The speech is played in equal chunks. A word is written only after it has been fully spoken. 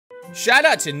Shout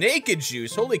out to Naked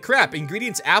Juice. Holy crap.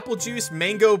 Ingredients: apple juice,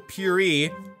 mango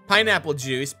puree, pineapple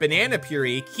juice, banana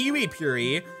puree, kiwi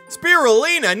puree,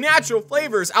 spirulina, natural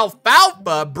flavors,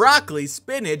 alfalfa, broccoli,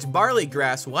 spinach, barley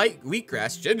grass, white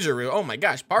wheatgrass, gingeroo, oh my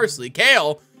gosh, parsley,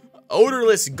 kale,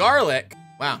 odorless garlic.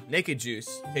 Wow, Naked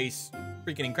Juice tastes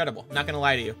freaking incredible. Not gonna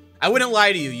lie to you. I wouldn't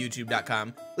lie to you,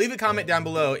 YouTube.com. Leave a comment down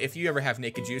below if you ever have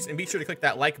Naked Juice, and be sure to click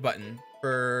that like button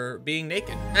for being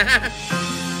naked.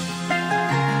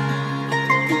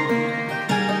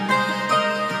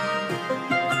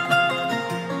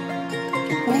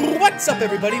 What's up,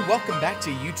 everybody? Welcome back to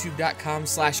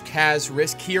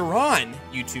youtube.com/kazrisk here on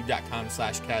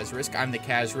youtube.com/kazrisk. I'm the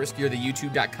Kazrisk, you're the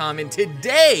youtube.com, and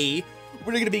today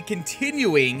we're going to be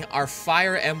continuing our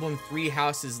Fire Emblem 3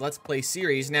 Houses Let's Play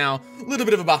series. Now, a little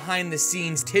bit of a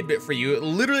behind-the-scenes tidbit for you.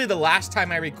 Literally, the last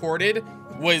time I recorded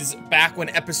was back when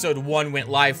episode 1 went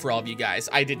live for all of you guys.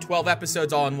 I did 12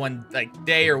 episodes all in one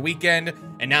day or weekend,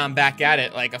 and now I'm back at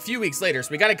it like a few weeks later.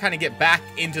 So we got to kind of get back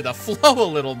into the flow a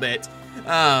little bit.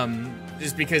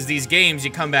 Just because these games, you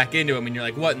come back into them and you're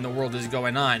like, what in the world is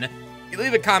going on? You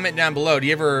leave a comment down below. Do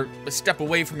you ever step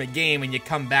away from a game and you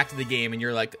come back to the game and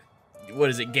you're like, what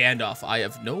is it, Gandalf? I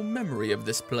have no memory of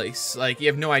this place. Like, you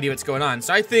have no idea what's going on.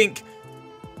 So I think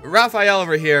Raphael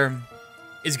over here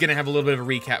is gonna have a little bit of a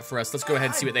recap for us. Let's go ahead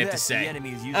and see what they have to say. The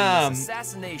enemy is using this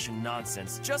assassination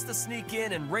nonsense just to sneak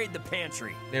in and raid the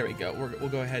pantry. There we go. We'll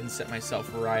go ahead and set myself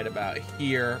right about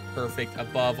here. Perfect.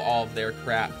 Above all of their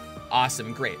crap.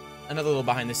 Awesome. Great. Another little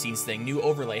behind the scenes thing. New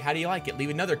overlay. How do you like it? Leave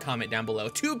another comment down below.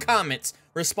 2 comments.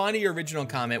 Respond to your original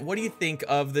comment. What do you think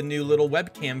of the new little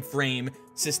webcam frame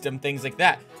system? Things like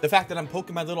that. The fact that I'm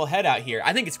poking my little head out here.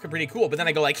 I think it's pretty cool. But then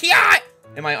I go like, yeah!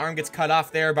 And my arm gets cut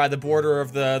off there by the border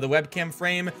of the webcam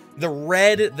frame. The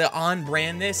red, the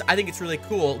on-brandness. I think it's really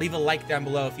cool. Leave a like down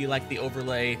below if you like the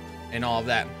overlay and all of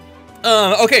that.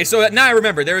 Okay, so now I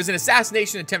remember. There was an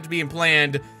assassination attempt being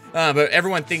planned. But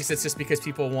everyone thinks it's just because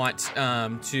people want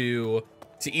to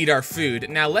eat our food.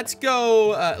 Now let's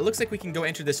go. It looks like we can go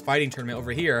enter this fighting tournament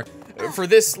over here. For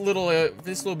this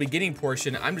little beginning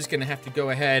portion, I'm just gonna have to go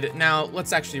ahead. Now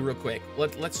let's actually real quick.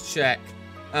 Let's check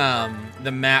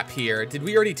the map here. Did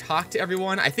we already talk to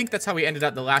everyone? I think that's how we ended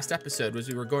up the last episode. Was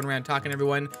we were going around talking to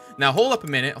everyone. Now hold up a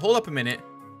minute. Hold up a minute.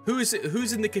 Who's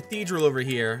in the cathedral over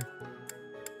here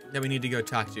that we need to go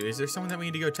talk to? Is there someone that we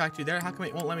need to go talk to there? How come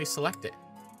it won't let me select it?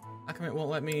 How come it won't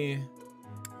let me?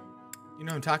 You know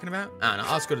what I'm talking about? I don't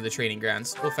know. I'll just go to the training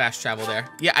grounds. We'll fast travel there.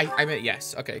 Yeah, I meant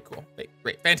yes. Okay, cool.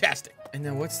 Great, fantastic. And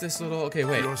then what's this little? Okay,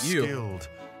 wait. You're skilled.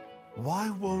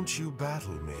 Why won't you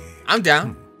battle me? I'm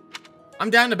down. I'm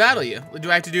down to battle you.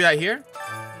 Do I have to do that here?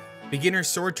 Beginner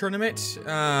sword tournament.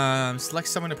 Select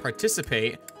someone to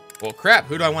participate. Well, crap.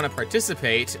 Who do I want to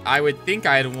participate? I would think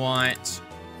I'd want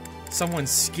someone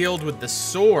skilled with the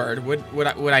sword.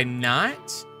 Would I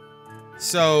not?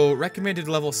 So, recommended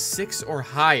level 6 or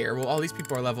higher. Well, all these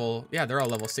people are level, yeah, they're all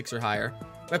level 6 or higher.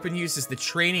 Weapon used is the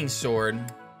training sword.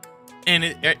 And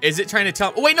is it trying to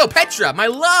tell, oh wait, no, Petra, my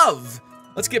love!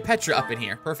 Let's get Petra up in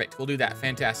here. Perfect, we'll do that,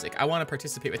 fantastic. I wanna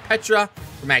participate with Petra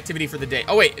for my activity for the day.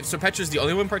 Oh wait, so Petra's the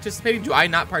only one participating? Do I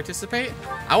not participate?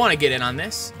 I wanna get in on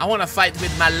this. I wanna fight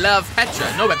with my love,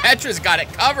 Petra. No, but Petra's got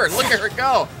it covered, look at her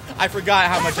go. I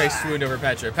forgot how much I swooned over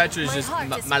Petra. Petra's just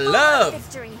my love.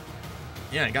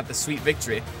 Yeah, I got the sweet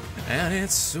victory. And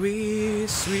it's sweet,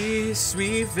 sweet,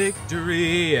 sweet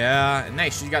victory. Yeah,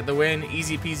 nice. She got the win.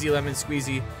 Easy peasy lemon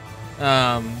squeezy.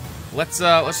 Let's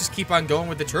just keep on going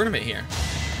with the tournament here.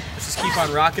 Let's just keep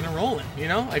on rocking and rolling, you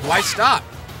know? Like, why stop?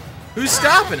 Who's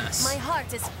stopping us? My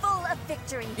heart is full of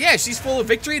victory. Yeah, she's full of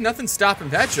victory. Nothing's stopping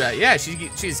Petra. Yeah, she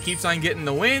just keeps on getting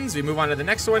the wins. We move on to the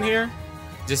next one here.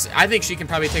 I think she can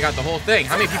probably take out the whole thing.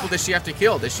 How many people does she have to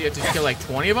kill? Does she have to kill like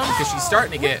 20 of them? Because she's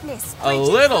starting to get a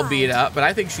little beat up, but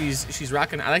I think she's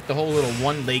rocking. I like the whole little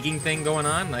one-legging thing going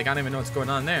on. Like, I don't even know what's going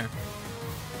on there.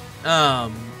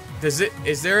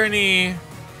 Is there any,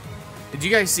 did you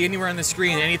guys see anywhere on the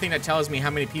screen anything that tells me how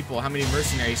many people, how many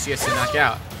mercenaries she has to knock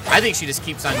out? I think she just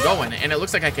keeps on going, and it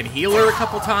looks like I can heal her a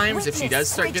couple times if she does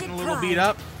start getting a little beat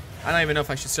up. I don't even know if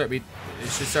I should start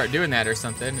doing that or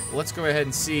something. Let's go ahead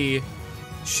and see.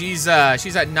 She's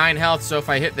at 9 health, so if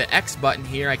I hit the X button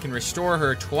here, I can restore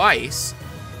her twice.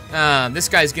 This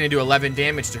guy's gonna do 11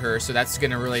 damage to her, so that's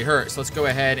gonna really hurt. So let's go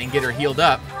ahead and get her healed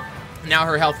up. Now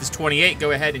her health is 28.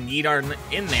 Go ahead and yeet her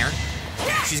in there.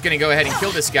 She's gonna go ahead and kill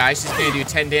this guy. She's gonna do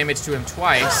 10 damage to him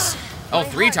twice. Oh,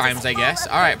 3 times, I guess.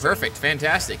 All right, perfect,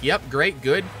 fantastic. Yep, great,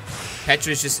 good.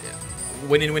 Petra's just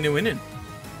winning.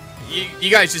 you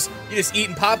guys you just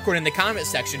eating popcorn in the comment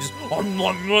section,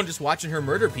 just watching her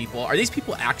murder people. Are these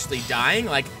people actually dying?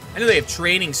 Like, I know they have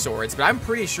training swords, but I'm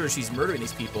pretty sure she's murdering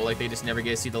these people. Like, they just never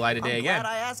get to see the light of day again. I'm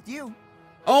glad I asked you.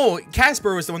 Oh,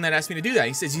 Casper was the one that asked me to do that.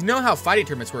 He says, you know how fighting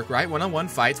tournaments work, right? One-on-one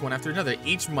fights, one after another.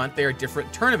 Each month, they are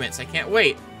different tournaments. I can't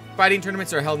wait. Fighting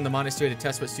tournaments are held in the monastery to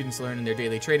test what students learn in their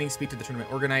daily training. Speak to the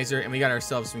tournament organizer, and we got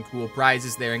ourselves some cool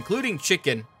prizes there, including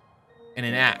chicken and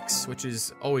an axe, which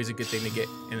is always a good thing to get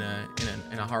in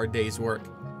a hard day's work.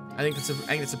 I think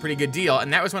it's a pretty good deal,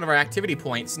 and that was one of our activity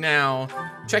points. Now,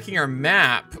 checking our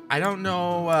map, I don't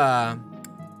know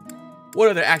what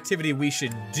other activity we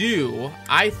should do.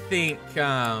 I think,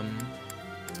 gosh,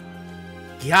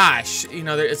 you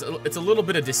know, it's a little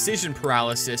bit of decision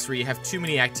paralysis where you have too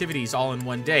many activities all in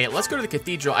one day. Let's go to the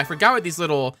cathedral. I forgot what these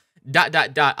little ...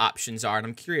 options are, and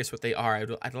I'm curious what they are.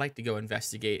 I'd like to go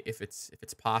investigate if it's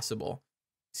possible.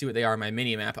 See what they are on my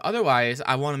mini map. Otherwise,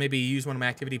 I want to maybe use one of my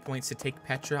activity points to take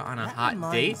Petra on a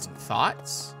hot date.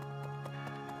 Thoughts?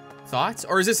 Thoughts?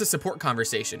 Or is this a support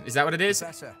conversation? Is that what it is?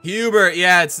 Professor. Hubert,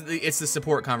 yeah, it's the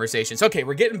support conversations. Okay,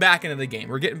 we're getting back into the game.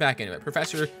 We're getting back into it.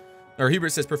 Professor, or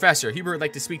Hubert says, Professor, Hubert would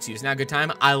like to speak to you. Is now a good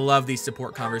time? I love these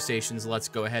support conversations. Let's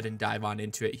go ahead and dive on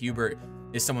into it. Hubert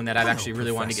is someone that I've actually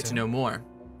really wanted to get to know more.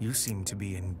 You seem to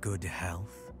be in good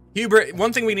health. Hubert,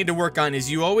 one thing we need to work on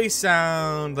is you always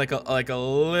sound like a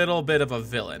little bit of a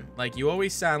villain. Like, you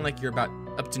always sound like you're about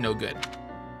up to no good.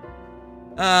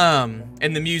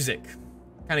 And the music,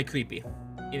 kind of creepy.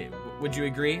 You know, would you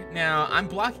agree? Now, I'm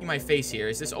blocking my face here.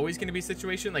 Is this always going to be a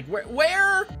situation? Like,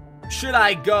 where should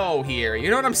I go here? You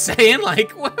know what I'm saying?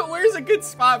 Like, where's a good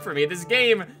spot for me? This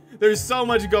game, there's so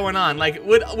much going on. Like,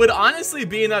 would honestly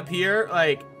being up here,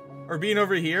 like, or being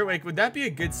over here, like, would that be a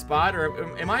good spot?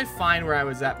 Or am I fine where I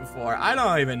was at before? I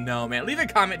don't even know, man. Leave a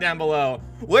comment down below.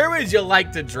 Where would you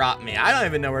like to drop me? I don't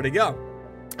even know where to go.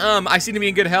 I seem to be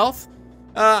in good health.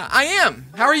 I am.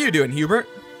 How are you doing, Hubert?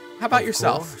 How about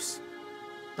yourself? Course.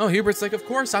 Oh, Hubert's like, of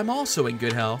course, I'm also in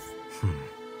good health.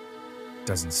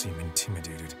 Doesn't seem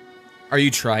intimidated. Are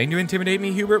you trying to intimidate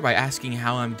me, Hubert, by asking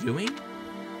how I'm doing?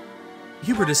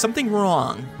 Hubert, is something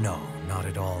wrong? No, not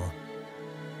at all.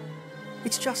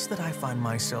 It's just that I find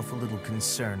myself a little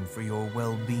concerned for your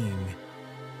well-being.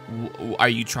 Are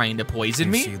you trying to poison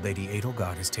me? You see, Lady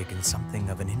Edelgard has taken something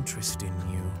of an interest in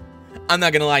you. I'm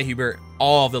not gonna lie, Hubert.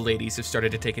 All the ladies have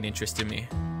started to take an interest in me.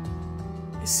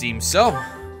 It seems so.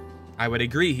 I would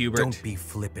agree, Hubert. Don't be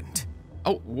flippant.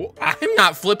 Oh, I'm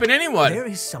not flipping anyone. There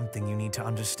is something you need to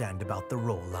understand about the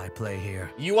role I play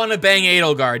here. You want to bang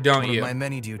Edelgard, don't you? One of my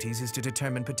many duties is to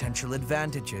determine potential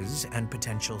advantages and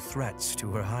potential threats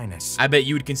to Her Highness. I bet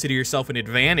you would consider yourself an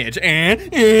advantage.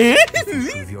 If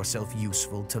you prove yourself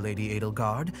useful to Lady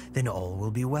Edelgard, then all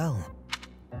will be well.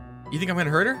 You think I'm gonna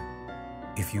hurt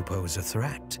her? If you pose a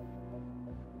threat,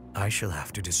 I shall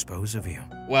have to dispose of you.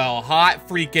 Well, hot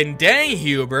freaking dang,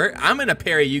 Hubert. I'm gonna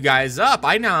pair you guys up.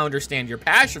 I now understand your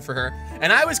passion for her.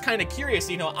 And I was kind of curious,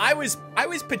 you know, I was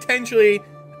potentially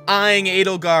eyeing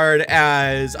Edelgard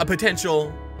as a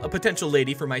potential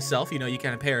lady for myself. You know, you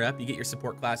kind of pair up, you get your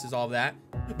support classes, all of that.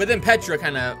 But then Petra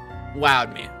kind of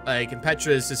wowed me. Like, and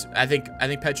Petra is just, I think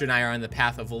Petra and I are on the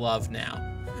path of love now.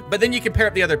 But then you can pair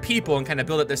up the other people and kind of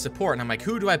build up their support. And I'm like,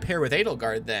 who do I pair with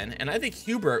Edelgard then? And I think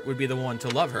Hubert would be the one to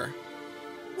love her.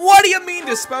 What do you mean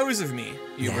dispose of me,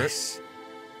 Hubert? Yes,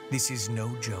 this is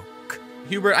no joke.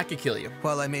 Hubert, I could kill you.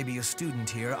 While I may be a student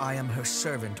here, I am her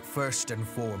servant first and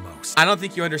foremost. I don't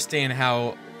think you understand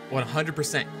how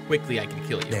 100% quickly I can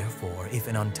kill you. Therefore, if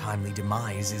an untimely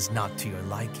demise is not to your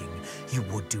liking, you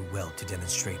would do well to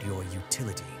demonstrate your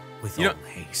utility with all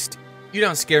haste. You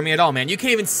don't scare me at all, man. You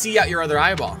can't even see out your other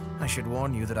eyeball. I should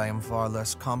warn you that I am far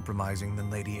less compromising than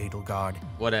Lady Edelgard.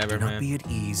 Whatever, Do not man. be at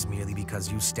ease merely because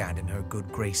you stand in her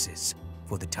good graces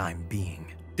for the time being.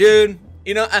 Dude,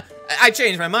 you know, I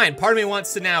changed my mind. Part of me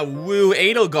wants to now woo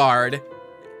Edelgard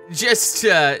just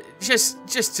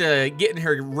to get in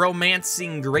her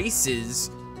romancing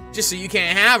graces, just so you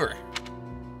can't have her.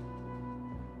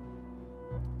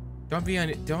 Don't be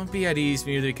at ease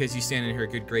merely because you stand in her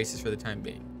good graces for the time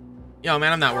being. Yo,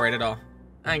 man, I'm not worried at all.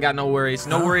 I ain't got no worries.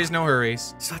 No worries, no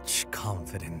hurries. Such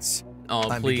confidence. Oh,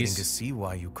 I'm beginning please. to see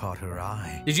why you caught her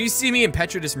eye. Did you see me and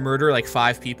Petra just murder like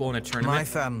 5 people in a tournament? My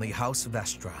family, House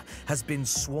Vestra, has been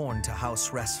sworn to House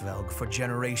Resvelg for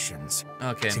generations.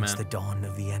 Okay, Since man. the dawn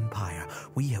of the Empire,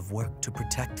 we have worked to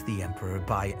protect the Emperor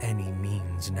by any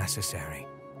means necessary.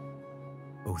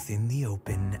 Both in the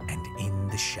open and in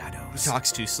the shadows. He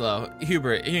talks too slow.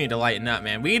 Hubert, you need to lighten up,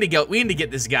 man. We need to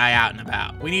get this guy out and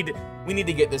about. We need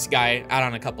to get this guy out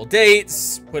on a couple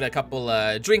dates, put a couple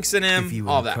drinks in him, If you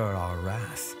all that. incur our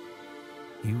wrath,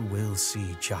 you will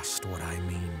see just what I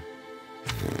mean.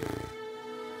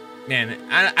 Man,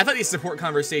 I thought these support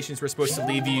conversations were supposed to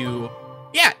leave you...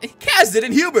 Yeah, Kazrisk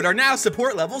and Hubert are now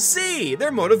support level C.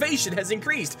 Their motivation has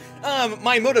increased.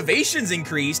 My motivation's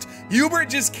increased. Hubert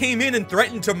just came in and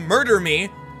threatened to murder me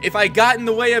if I got in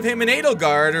the way of him and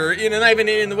Edelgard, or, you know, not even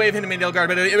in the way of him and Edelgard,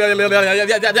 but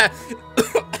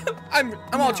I'm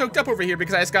all choked up over here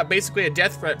because I just got basically a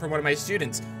death threat from one of my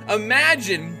students.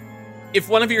 Imagine if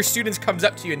one of your students comes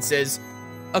up to you and says,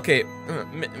 okay,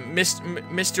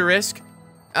 Mr. Risk,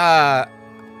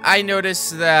 I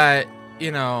noticed that,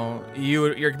 you know,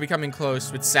 you're becoming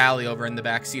close with Sally over in the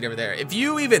back seat over there. If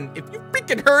you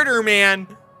freaking hurt her, man,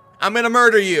 I'm gonna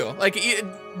murder you. Like,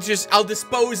 I'll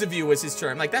dispose of you was his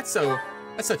term. Like, that's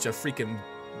such a freaking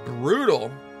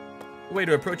brutal way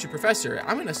to approach a professor.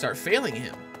 I'm gonna start failing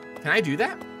him. Can I do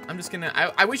that? I'm just gonna,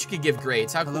 I wish you could give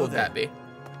grades. How cool would that be?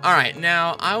 All right,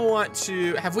 now I want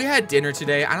to, have we had dinner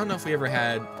today? I don't know if we ever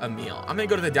had a meal. I'm gonna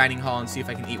go to the dining hall and see if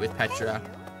I can eat with Petra.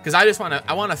 Because I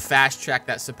want to fast track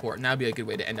that support, and that'd be a good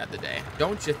way to end out the day.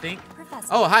 Don't you think? Professor.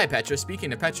 Oh, hi, Petra. Speaking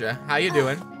to Petra, how you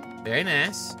doing? Very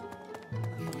nice.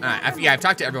 All right, yeah, I've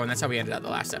talked to everyone. That's how we ended out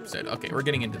the last episode. Okay, we're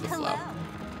getting into the flow.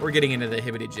 We're getting into the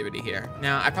hibbity-jibbity here.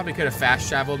 Now, I probably could have fast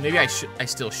traveled. Maybe I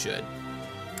still should.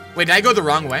 Wait, did I go the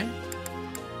wrong way?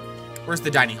 Where's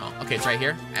the dining hall? Okay, it's right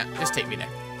here. Just take me there.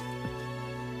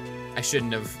 I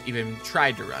shouldn't have even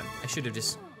tried to run. I should have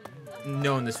just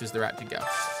known this was the route to go.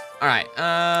 All right,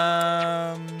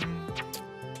 I'm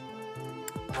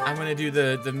gonna do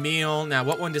the meal. Now,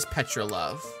 what one does Petra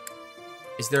love?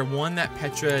 Is there one that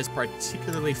Petra is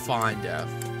particularly fond of?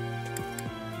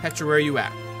 Petra, where are you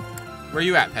at? Where are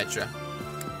you at, Petra?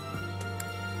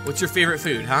 What's your favorite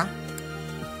food, huh?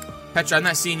 Petra, I'm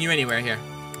not seeing you anywhere here.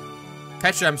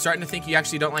 Petra, I'm starting to think you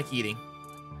actually don't like eating.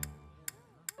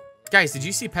 Guys, did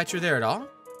you see Petra there at all?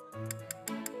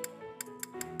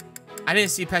 I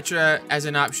didn't see Petra as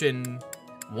an option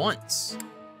once.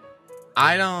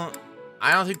 I don't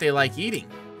think they like eating.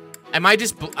 Am I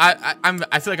just,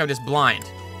 I feel like I'm just blind.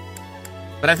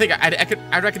 But I think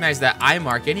I'd recognize that eye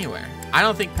mark anywhere. I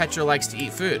don't think Petra likes to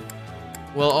eat food.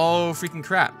 Well, oh freaking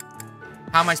crap.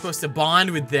 How am I supposed to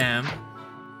bond with them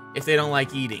if they don't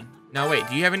like eating? Now wait,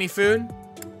 do you have any food?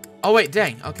 Oh wait,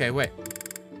 dang, okay, wait.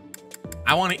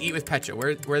 I want to eat with Petra,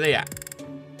 where are they at?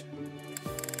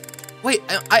 Wait,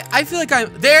 I feel like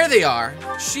there they are.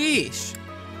 Sheesh.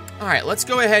 All right, let's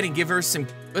go ahead and give her some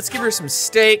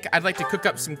steak. I'd like to cook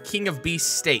up some King of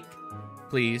Beast steak,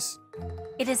 please.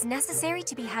 It is necessary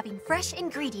to be having fresh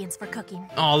ingredients for cooking.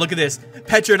 Oh, look at this.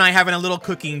 Petra and I having a little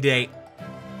cooking date.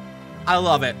 I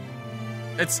love it.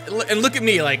 And look at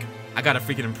me, like, I gotta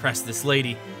freaking impress this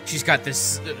lady. She's got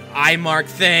this eye mark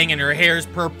thing and her hair's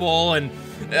purple and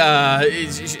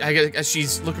I guess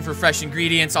she's looking for fresh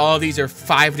ingredients. All of these are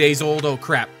 5 days old. Oh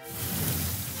crap.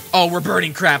 Oh, we're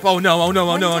burning crap. Oh no, oh no,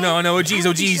 oh no, oh no, oh no, oh geez,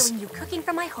 oh geez. Showing you cooking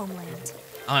from my homeland.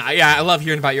 Yeah, I love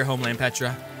hearing about your homeland,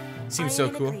 Petra. Seems so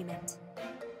cool.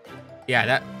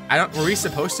 Yeah, were we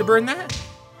supposed to burn that?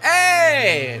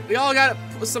 Hey, we all got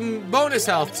some bonus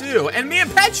health too. And me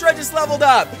and Petra just leveled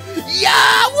up.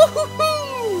 Yeah,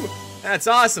 woohoo! That's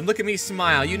awesome. Look at me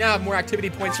smile. You now have more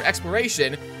activity points for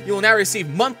exploration. You will now receive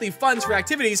monthly funds for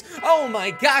activities. Oh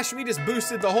my gosh, we just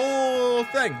boosted the whole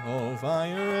thing. Oh,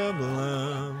 Fire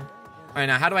Emblem. All right,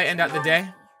 now how do I end out the day?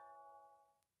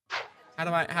 How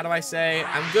do I say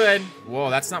I'm good? Whoa,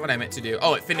 that's not what I meant to do.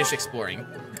 Oh, it finished exploring.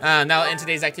 Now in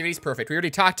today's activities, perfect. We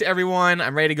already talked to everyone.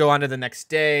 I'm ready to go on to the next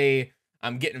day.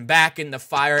 I'm getting back in the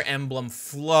Fire Emblem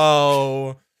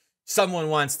flow. Someone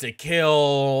wants to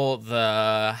kill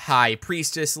the High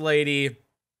Priestess lady.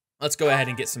 Let's go ahead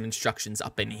and get some instructions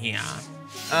up in here.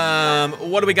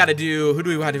 What do we got to do? Who do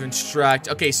we want to instruct?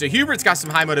 Okay, so Hubert's got some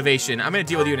high motivation. I'm going to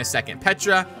deal with you in a second.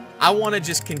 Petra, I want to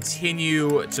just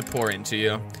continue to pour into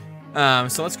you.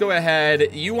 So let's go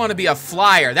ahead. You want to be a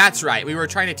flyer. That's right. We were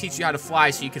trying to teach you how to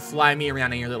fly so you could fly me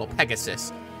around in your little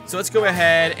Pegasus. So let's go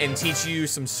ahead and teach you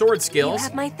some sword skills. You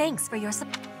have my thanks for your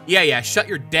support. Yeah, shut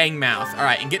your dang mouth. All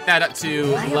right, and get that up to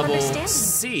level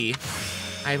C.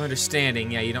 I have understanding.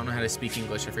 Yeah, you don't know how to speak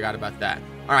English. I forgot about that.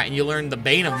 All right, and you learn the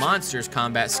Bane of Monsters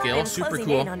combat skill. Super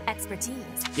cool. On expertise.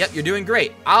 Yep, you're doing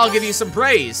great. I'll give you some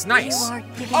praise. Nice. You are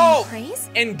giving me praise?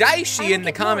 And Daishi in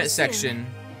the comment section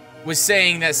was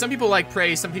saying that some people like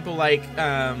praise, some people like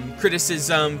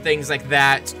criticism, things like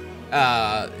that.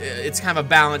 It's kind of a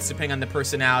balance depending on the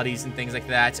personalities and things like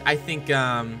that. I think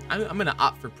I'm gonna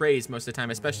opt for praise most of the time,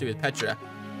 especially with Petra.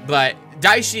 But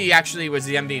Daishi actually was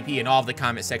the MVP in all of the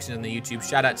comment sections on the YouTube.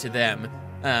 Shout out to them.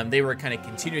 They were kind of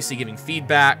continuously giving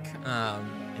feedback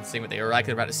and and saying what they were like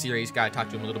about the series. Got to talk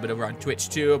to them a little bit over on Twitch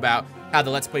too about how the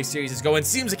Let's Play series is going.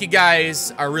 Seems like you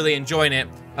guys are really enjoying it.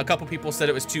 A couple people said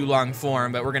it was too long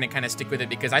form, but we're gonna kind of stick with it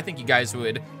because I think you guys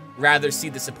would rather see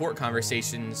the support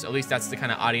conversations. At least that's the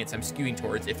kind of audience I'm skewing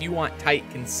towards. If you want tight,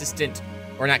 consistent,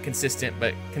 or not consistent,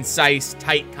 but concise,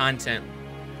 tight content,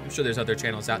 I'm sure there's other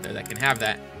channels out there that can have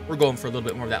that. We're going for a little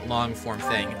bit more of that long form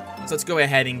thing. So let's go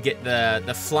ahead and get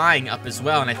the flying up as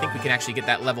well, and I think we can actually get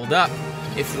that leveled up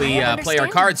if we play our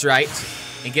cards right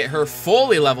and get her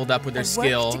fully leveled up with her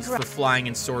skills for flying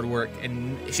and sword work.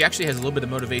 And she actually has a little bit of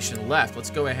motivation left.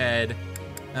 Let's go ahead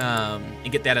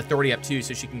and get that authority up too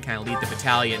so she can kind of lead the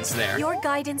battalions there. Your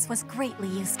guidance was greatly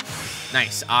useful.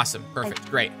 Nice, awesome, perfect,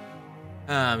 great.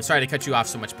 Sorry to cut you off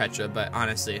so much, Petra, but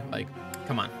honestly, like,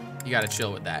 come on, you gotta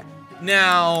chill with that.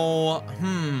 Now,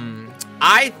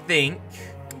 I think,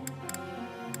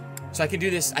 so I can do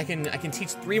this, I can teach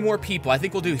 3 more people. I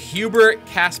think we'll do Hubert,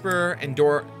 Casper, and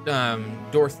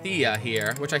Dorothea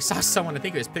here, which I saw someone, I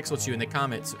think it was Pixelchew in the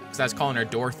comments, because I was calling her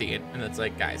Dorothy, and it's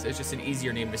like, guys, it's just an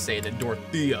easier name to say than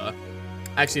Dorothea.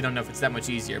 I actually don't know if it's that much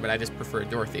easier, but I just prefer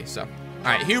Dorothy, so. All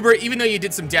right, Hubert, even though you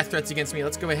did some death threats against me,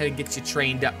 let's go ahead and get you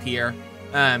trained up here.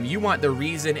 You want the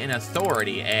reason and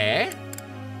authority, eh?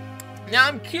 Now,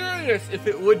 I'm curious if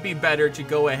it would be better to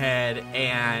go ahead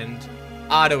and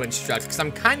auto-instruct, because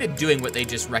I'm kind of doing what they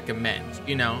just recommend,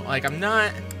 you know? Like, I'm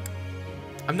not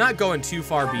going too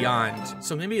far beyond,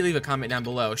 so maybe leave a comment down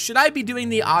below. Should I be doing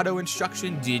the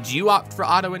auto-instruction? Did you opt for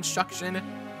auto-instruction?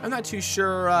 I'm not too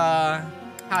sure how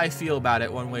I feel about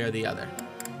it one way or the other.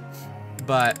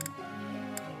 But,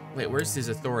 wait, where's his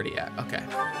authority at? Okay.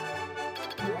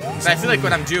 So I feel like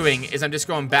what I'm doing is I'm just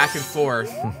going back and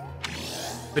forth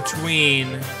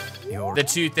between the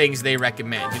 2 things they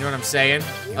recommend. You know what I'm saying?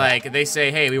 Like, they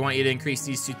say, hey, we want you to increase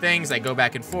these 2 things. I go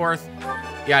back and forth,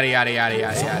 yada, yada, yada,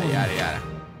 yada, yada, yada, yada.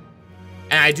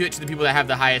 And I do it to the people that have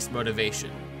the highest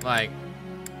motivation. Like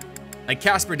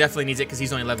Casper definitely needs it because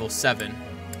he's only level 7.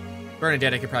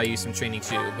 Bernadette could probably use some training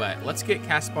too, but let's get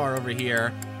Caspar over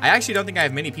here. I actually don't think I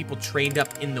have many people trained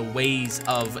up in the ways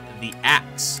of the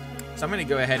axe. So I'm gonna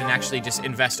go ahead and actually just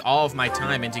invest all of my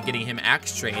time into getting him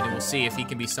axe trained, and we'll see if he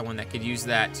can be someone that could use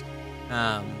that.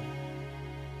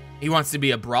 He wants to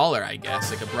be a brawler, I guess,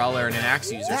 like a brawler and an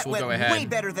axe user, so we'll go ahead. Way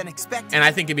better than expected. And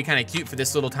I think it'd be kind of cute for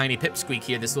this little tiny pipsqueak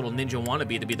here, this little ninja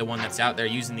wannabe, to be the one that's out there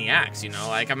using the axe, you know?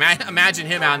 Like, imagine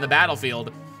him out in the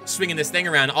battlefield swinging this thing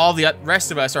around. All the rest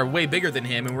of us are way bigger than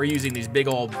him, and we're using these big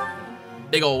old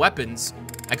weapons.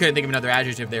 I couldn't think of another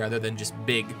adjective there other than just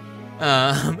big.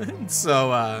 So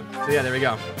yeah, there we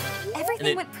go.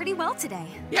 Everything went pretty well today.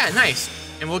 Yeah, nice.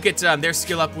 And we'll get their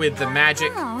skill up with the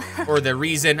magic or the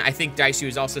reason. I think Daishu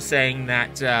is also saying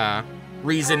that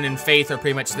reason and faith are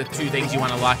pretty much the 2 things you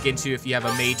want to lock into if you have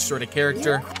a mage sort of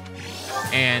character.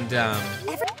 And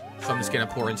so I'm just gonna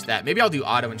pour into that. Maybe I'll do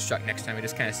auto instruct next time and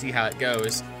just kind of see how it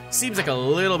goes. Seems like a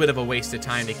little bit of a waste of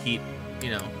time to keep,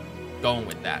 you know, going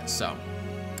with that. So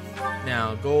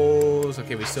now goals.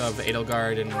 Okay, we still have the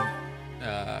Edelgard and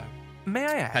May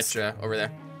I ask? Petra over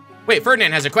there. Wait,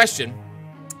 Ferdinand has a question.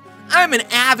 I'm an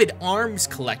avid arms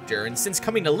collector, and since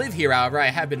coming to live here, however,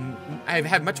 I've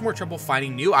had much more trouble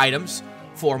finding new items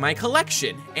for my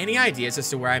collection. Any ideas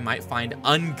as to where I might find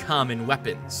uncommon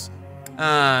weapons?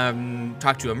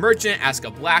 Talk to a merchant, ask a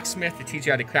blacksmith to teach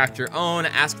you how to craft your own,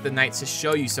 ask the knights to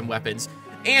show you some weapons.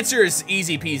 Answer is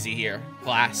easy peasy here.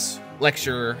 Class,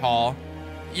 lecture hall.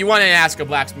 You want to ask a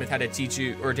blacksmith how to teach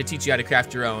you, or to teach you how to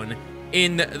craft your own.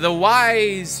 In the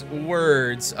wise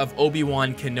words of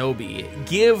Obi-Wan Kenobi,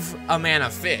 give a man a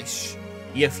fish,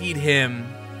 you feed him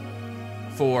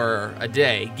for a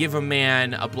day. Give a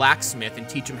man a blacksmith and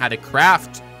teach him how to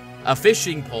craft a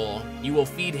fishing pole, you will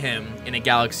feed him in a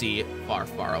galaxy far,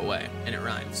 far away. And it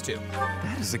rhymes too.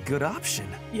 That is a good option.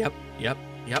 Yep.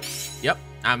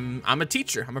 I'm a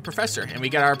teacher, I'm a professor, and we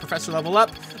got our professor level up.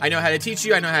 I know how to teach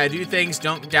you, I know how to do things.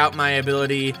 Don't doubt my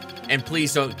ability, and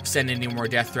please don't send any more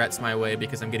death threats my way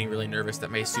because I'm getting really nervous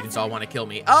that my students all want to kill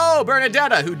me. Oh,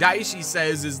 Bernadetta, who Daishi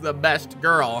says is the best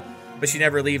girl, but she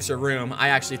never leaves her room. I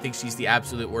actually think she's the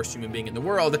absolute worst human being in the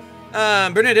world.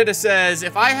 Bernadetta says,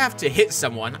 if I have to hit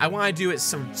someone, I want to do it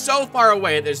so far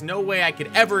away there's no way I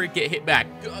could ever get hit back.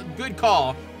 Good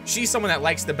call. She's someone that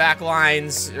likes the back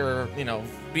lines, or, you know,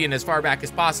 being as far back as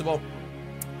possible.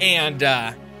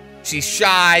 And she's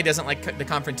shy, doesn't like the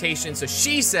confrontation. So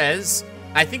she says,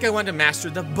 I think I want to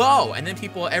master the bow. And then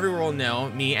people everywhere will know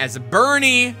me as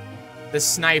Bernie the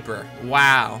sniper.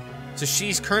 Wow. So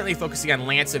she's currently focusing on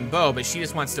lance and bow, but she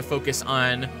just wants to focus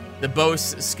on the bow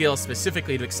skill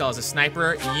specifically to excel as a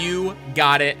sniper. You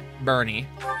got it, Bernie.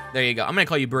 There you go. I'm gonna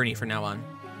call you Bernie from now on.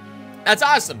 That's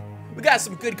awesome. We got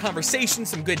some good conversation,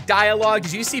 some good dialogue.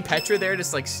 Did you see Petra there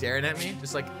just like staring at me?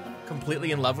 Just like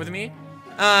completely in love with me?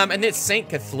 And it's St.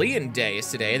 Kathleen Day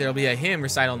is today. There'll be a hymn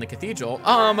recital in the cathedral.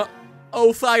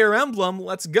 Oh, Fire Emblem,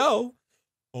 let's go.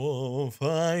 Oh,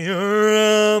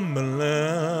 Fire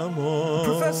Emblem. Oh.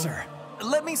 Professor,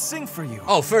 let me sing for you.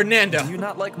 Oh, Fernanda. Do you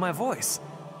not like my voice?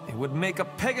 It would make a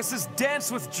Pegasus dance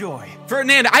with joy.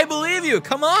 Fernanda, I believe you.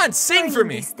 Come on, sing for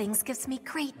me. These things gives me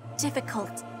great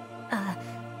difficulty.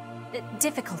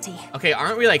 Okay,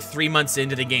 aren't we like 3 months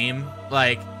into the game?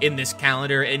 Like, in this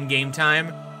calendar, in game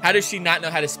time? How does she not know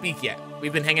how to speak yet?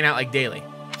 We've been hanging out like daily.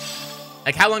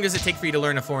 Like, how long does it take for you to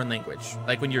learn a foreign language?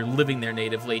 Like, when you're living there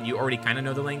natively and you already kind of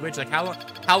know the language? Like,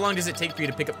 how long does it take for you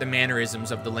to pick up the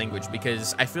mannerisms of the language?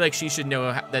 Because I feel like she should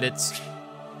know that it's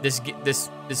this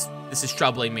is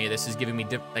troubling me. This is giving me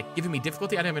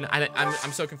difficulty.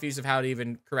 I'm so confused of how to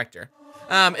even correct her.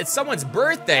 It's someone's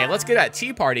birthday. Let's get that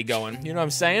tea party going. You know what I'm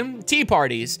saying? Tea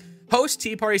parties. Host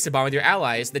tea parties to bond with your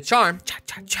allies. The charm,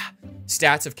 cha-cha-cha,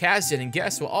 stats of cast-in and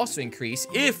guests will also increase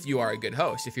if you are a good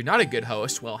host. If you're not a good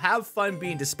host, well, have fun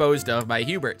being disposed of by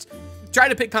Hubert. Try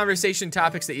to pick conversation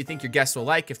topics that you think your guests will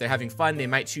like. If they're having fun, they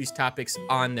might choose topics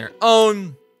on their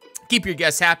own. Keep your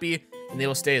guests happy, and they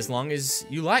will stay as long as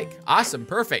you like. Awesome,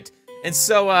 perfect. And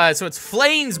so it's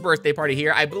Flayn's birthday party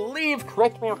here. I believe,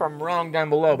 correct me if I'm wrong down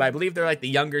below, but I believe they're like the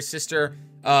younger sister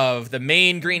of the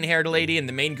main green-haired lady, and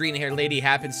the main green-haired lady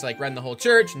happens to like run the whole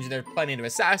church, and they're planning to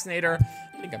assassinate her.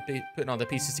 I think I'm putting all the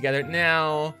pieces together.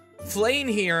 Now, Flayn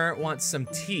here wants some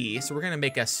tea, so we're gonna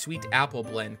make a sweet apple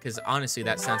blend, because honestly,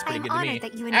 that sounds pretty good to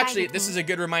me. Actually, this is a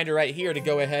good reminder right here to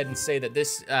go ahead and say that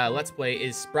this Let's Play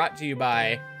is brought to you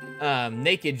by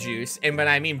Naked Juice, and when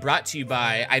I mean brought to you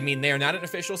by, I mean they are not an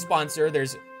official sponsor.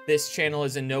 This channel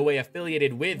is in no way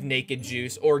affiliated with Naked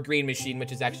Juice or Green Machine,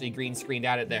 which is actually green screened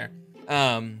out at there.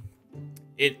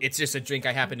 It's just a drink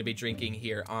I happen to be drinking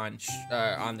here on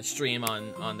the stream,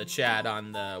 on the chat,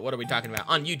 on the, what are we talking about,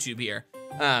 on YouTube here.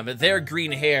 But their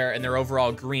green hair and their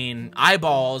overall green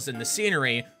eyeballs and the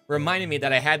scenery reminded me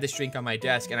that I had this drink on my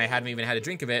desk and I hadn't even had a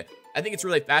drink of it. I think it's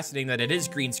really fascinating that it is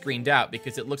green screened out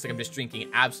because it looks like I'm just drinking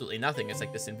absolutely nothing. It's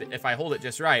like this, if I hold it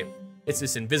just right, it's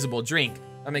this invisible drink.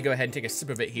 I'm gonna go ahead and take a sip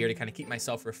of it here to kind of keep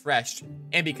myself refreshed.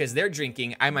 And because they're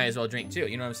drinking, I might as well drink too.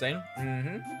 You know what I'm saying?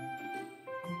 Mm-hmm.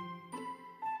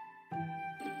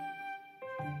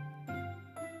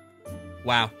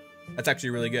 Wow, that's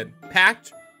actually really good.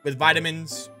 Packed with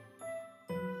vitamins.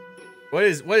 What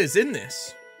is in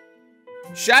this?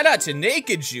 Shout out to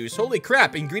Naked Juice. Holy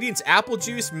crap. Ingredients: apple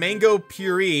juice, mango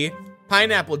puree,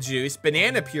 pineapple juice,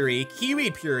 banana puree, kiwi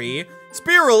puree,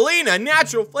 spirulina,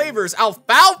 natural flavors,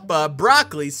 alfalfa,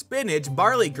 broccoli, spinach,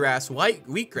 barley grass, white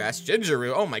wheatgrass, ginger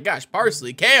root, oh my gosh,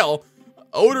 parsley, kale,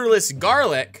 odorless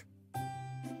garlic.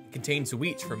 It contains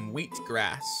wheat from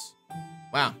wheatgrass.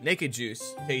 Wow, Naked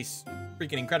Juice tastes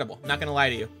freaking incredible. I'm not gonna lie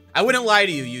to you. I wouldn't lie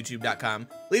to you, YouTube.com.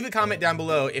 Leave a comment down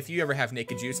below if you ever have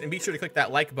Naked Juice, and be sure to click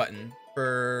that like button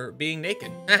for being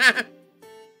naked. That's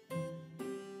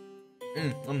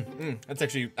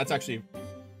actually.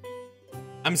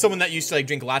 I'm someone that used to like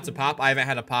drink lots of pop. I haven't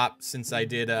had a pop since I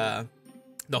did the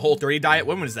Whole30 diet.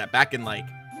 When was that? Back in like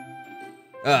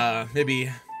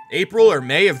maybe April or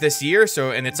May of this year.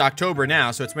 So, and it's October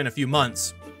now, so it's been a few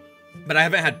months. But I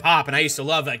haven't had pop, and I used to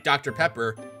love like Dr.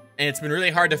 Pepper, and it's been really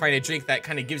hard to find a drink that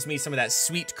kind of gives me some of that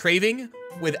sweet craving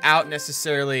without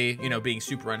necessarily, you know, being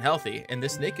super unhealthy. And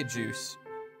this Naked Juice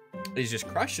is just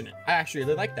crushing it. I actually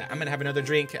really like that. I'm gonna have another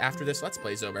drink after this Let's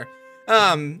Play's over.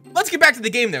 Let's get back to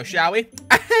the game though, shall we?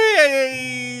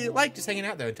 I like just hanging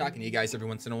out though and talking to you guys every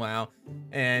once in a while,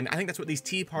 and I think that's what these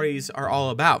tea parties are all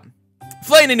about.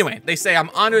 Flayn, anyway, they say, I'm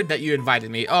honored that you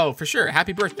invited me. Oh, for sure.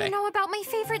 Happy birthday. You know about my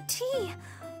favorite tea.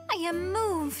 I am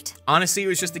moved. Honestly, it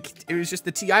was just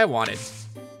the tea I wanted.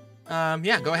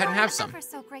 Yeah, go ahead and have some. I'm ever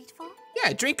so grateful.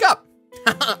 Yeah, drink up.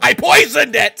 I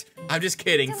poisoned it. I'm just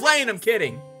kidding. Flayn, I'm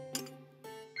kidding.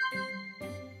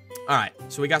 All right,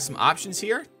 so we got some options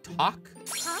here. Talk.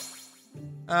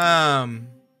 Huh?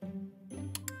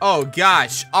 Oh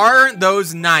gosh, aren't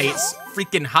those nights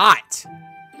freaking hot?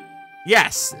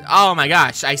 Yes. Oh my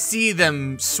gosh, I see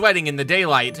them sweating in the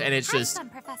daylight, and it's just.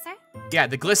 Have fun, Professor. Yeah,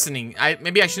 the glistening.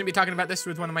 Maybe I shouldn't be talking about this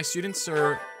with one of my students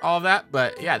or all of that,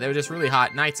 but yeah, they were just really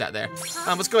hot nights out there.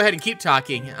 Let's go ahead and keep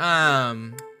talking.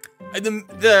 The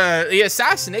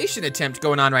assassination attempt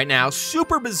going on right now,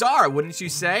 super bizarre, wouldn't you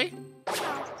say?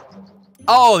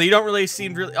 Oh, you don't really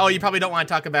seem really. Oh, you probably don't want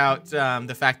to talk about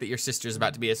the fact that your sister's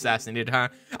about to be assassinated, huh?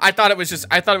 I thought it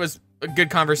was a good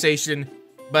conversation,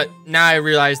 but now I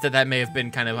realize that that may have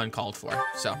been kind of uncalled for.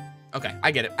 So, okay,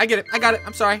 I get it. I got it.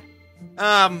 I'm sorry.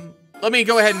 let me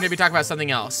go ahead and maybe talk about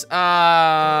something else.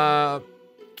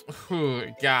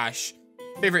 Gosh.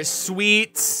 Favorite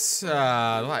sweets?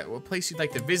 What place you'd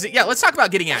like to visit? Yeah, let's talk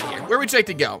about getting out of here. Where would you like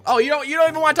to go? Oh, you don't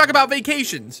even want to talk about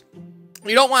vacations.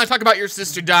 You don't want to talk about your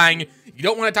sister dying. You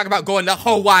don't want to talk about going to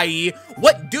Hawaii.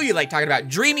 What do you like talking about?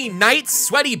 Dreamy nights,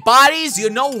 sweaty bodies?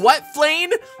 You know what,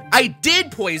 Flayn? I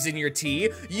did poison your tea.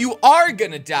 You are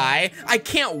gonna die. I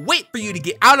can't wait for you to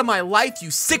get out of my life, you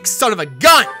sick son of a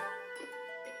gun!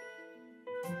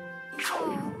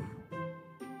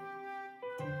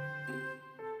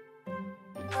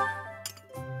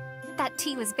 That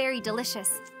tea was very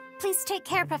delicious. Please take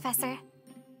care, Professor.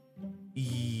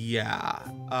 Yeah,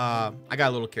 I got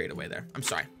a little carried away there. I'm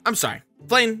sorry. I'm sorry.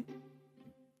 Flayn,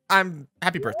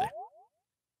 happy birthday.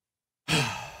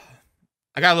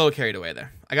 I got a little carried away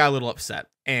there. I got a little upset.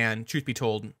 And truth be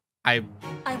told, I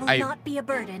will not be a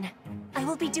burden. I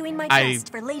will be doing my best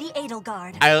for Lady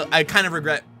Edelgard. I kind of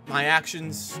regret my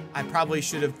actions. I probably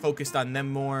should have focused on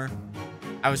them more.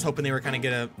 I was hoping they were kind of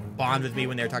gonna bond with me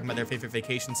when they were talking about their favorite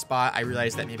vacation spot. I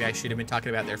realized that maybe I should have been talking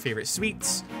about their favorite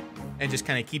sweets and just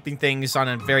kind of keeping things on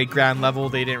a very ground level.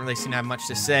 They didn't really seem to have much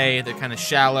to say. They're kind of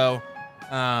shallow.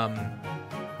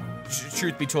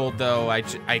 Truth be told, though, I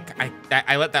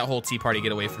let that whole tea party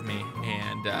get away from me,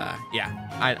 and yeah,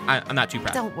 I'm not too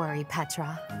proud. Don't worry,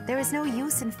 Petra. There is no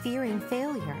use in fearing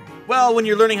failure. Well, when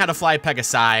you're learning how to fly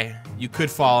Pegasi, you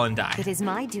could fall and die. It is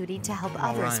my duty to help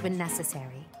others when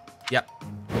necessary. Yep.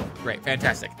 Great.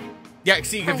 Fantastic. Yeah,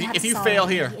 see, if you fail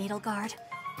here. Edelgard.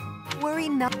 Worry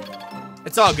not.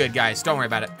 It's all good, guys. Don't worry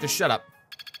about it. Just shut up.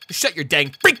 Just shut your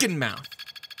dang freaking mouth.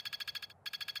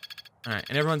 All right,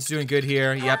 and everyone's doing good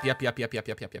here. Yep.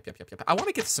 I want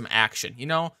to get some action, you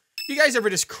know? You guys ever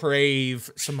just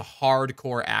crave some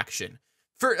hardcore action?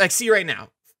 See right now,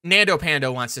 Nando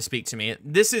Pando wants to speak to me.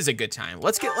 This is a good time.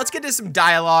 Let's get to some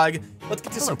dialogue. Let's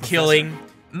get to some killing.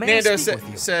 Nando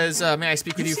says, may I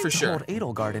speak with you for sure? Hold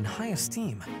Edelgard in high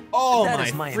esteem. Oh, that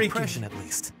is my impression, at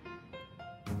least.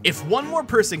 If one more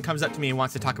person comes up to me and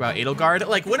wants to talk about Edelgard,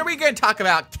 like, when are we going to talk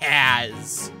about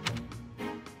Kaz?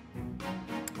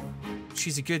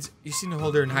 She's a good... You seem to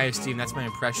hold her in high esteem. That's my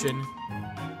impression.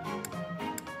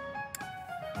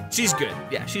 She's good.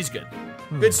 Yeah, she's good.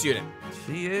 Good student.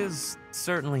 She is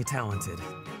certainly talented.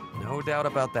 No doubt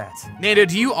about that. Nando,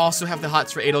 do you also have the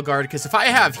hots for Edelgard? Because if I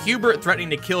have Hubert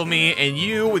threatening to kill me and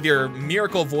you with your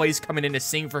miracle voice coming in to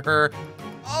sing for her,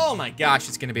 oh my gosh,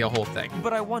 it's going to be a whole thing.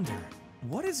 But I wonder,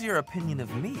 what is your opinion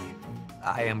of me?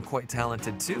 I am quite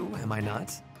talented too, am I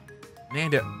not?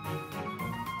 Nando...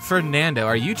 Fernando,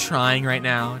 are you trying right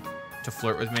now to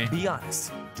flirt with me? Be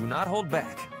honest. Do not hold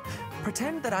back.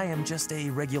 Pretend that I am just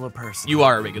a regular person. You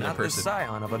are a regular person. Not the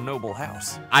scion of a noble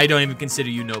house. I don't even consider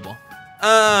you noble.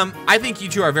 I think you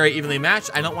two are very evenly matched.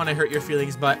 I don't want to hurt your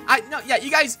feelings, but you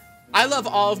guys, I love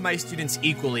all of my students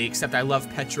equally, except I love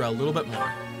Petra a little bit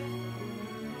more.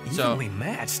 Evenly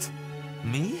matched?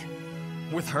 Me?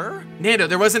 With her? Nando,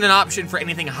 there wasn't an option for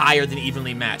anything higher than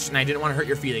evenly matched, and I didn't want to hurt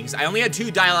your feelings. I only had 2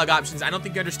 dialogue options. I don't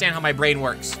think you understand how my brain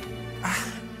works.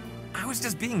 I was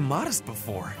just being modest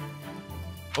before.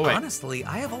 Oh, wait. Honestly,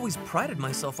 I have always prided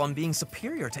myself on being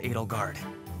superior to Edelgard.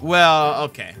 Well,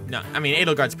 okay. No, I mean,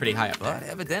 Edelgard's pretty high up there. But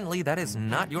evidently, that is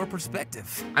not your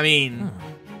perspective. I mean...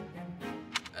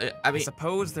 I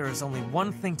suppose there is only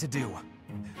one thing to do.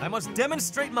 I must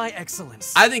demonstrate my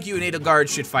excellence. I think you and Edelgard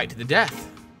should fight to the death.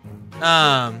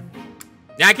 Yeah,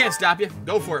 I can't stop you.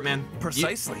 Go for it, man.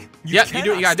 Precisely. You do what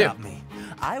you gotta do. Me.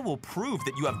 I will prove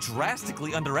that you have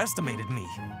drastically underestimated me.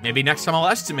 Maybe next time I'll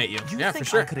estimate you. You yeah, think for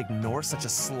sure. I could ignore such a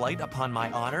slight upon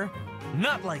my honor?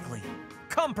 Not likely.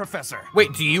 Come, Professor.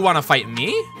 Wait, do you want to fight me?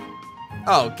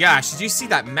 Oh gosh, did you see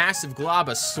that massive glob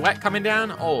of sweat coming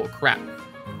down? Oh crap.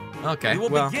 Okay, we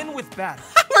will begin with battle.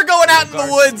 We're going out in the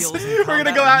woods. We're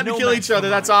gonna go out and kill each other.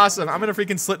 That's awesome. I'm gonna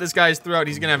freaking slit this guy's throat.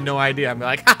 He's gonna have no idea. I'm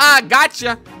like, haha,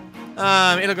 gotcha.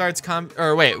 Edelgard's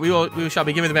we shall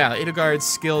begin with the battle. Edelgard's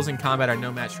skills in combat are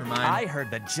no match for mine. I heard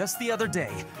that just the other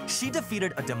day, she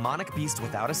defeated a demonic beast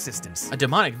without assistance. A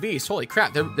demonic beast? Holy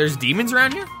crap, there's demons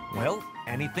around here? Well,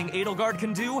 anything Edelgard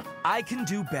can do, I can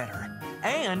do better.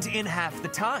 And in half the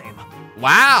time.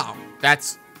 Wow,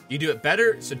 you do it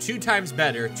better, so 2 times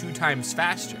better, 2 times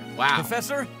faster. Wow.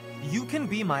 Professor, you can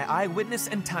be my eyewitness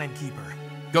and timekeeper.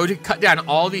 Go to cut down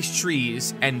all these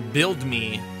trees and build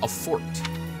me a fort.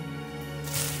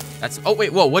 Oh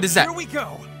wait, whoa, what is that? Here we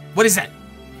go. What is that?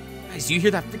 Guys, do you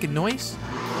hear that freaking noise?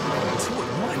 2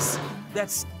 at once.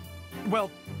 That's,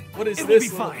 well, what is it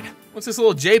this? Will be fine. What's this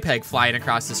little JPEG flying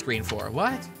across the screen for?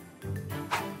 What?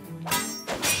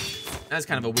 That's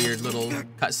kind of a weird little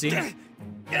cutscene.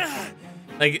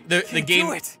 Like the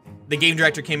game. the game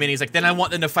director came in, he's like, then I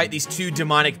want them to fight these 2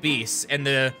 demonic beasts. And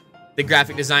the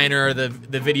graphic designer or the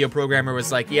video programmer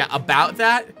was like, yeah, about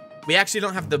that, we actually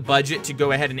don't have the budget to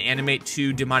go ahead and animate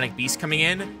 2 demonic beasts coming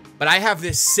in, but I have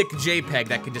this sick JPEG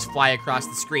that can just fly across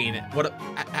the screen. What,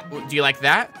 do you like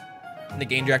that? And the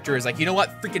game director is like, you know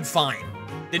what, freaking fine.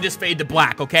 Then just fade to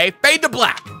black, okay? Fade to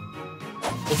black.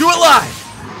 We'll do it live.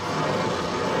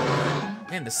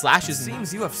 Man, the slashes.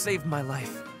 Seems you have saved my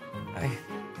life.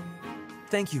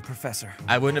 Thank you, Professor.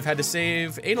 I wouldn't have had to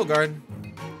save Edelgard.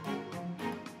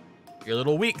 You're a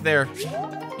little weak there,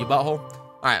 you butthole.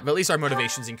 All right, but at least our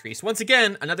motivation's increased. Once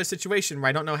again, another situation where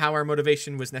I don't know how our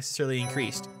motivation was necessarily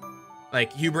increased.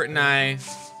 Like, Hubert and I,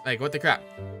 like, what the crap?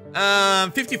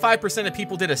 55% of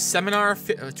people did a seminar,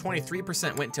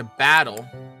 23% went to battle,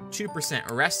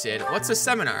 2% arrested. What's a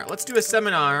seminar? Let's do a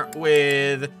seminar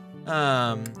with,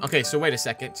 okay, so wait a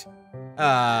second.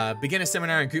 Begin a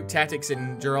seminar in group tactics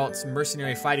and Geralt's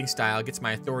mercenary fighting style. Gets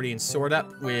my authority and sword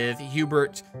up with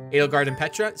Hubert, Edelgard, and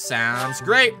Petra. Sounds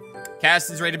great. Cass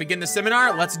is ready to begin the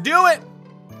seminar. Let's do it.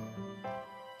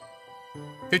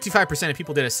 55% of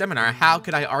people did a seminar. How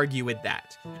could I argue with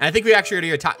that? And I think we actually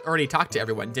already talked to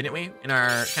everyone, didn't we? In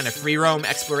our kind of free roam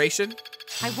exploration.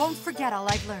 I won't forget all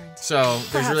I've learned. So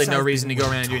there's really no reason to go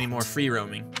around and do any more free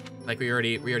roaming. Like we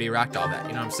already rocked all that.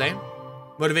 You know what I'm saying?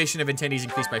 Motivation of attendees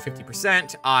increased by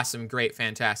 50%. Awesome, great,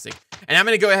 fantastic. And I'm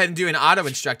gonna go ahead and do an auto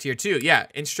instruct here too. Yeah,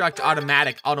 instruct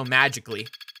auto-magically.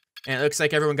 And it looks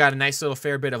like everyone got a nice little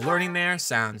fair bit of learning there.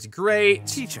 Sounds great.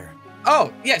 Teacher.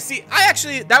 Oh, yeah, see,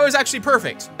 that was actually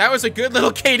perfect. That was a good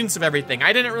little cadence of everything.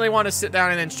 I didn't really want to sit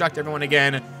down and instruct everyone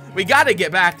again. We gotta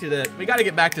get back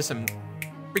to some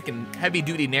freaking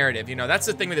heavy-duty narrative. You know, that's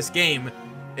the thing with this game.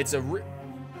 It's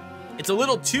a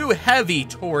little too heavy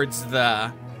towards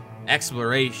the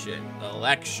exploration, the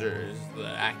lectures, the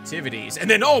activities, and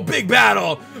then, oh, big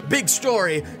battle, big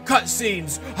story,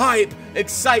 cutscenes, hype,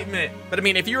 excitement. But I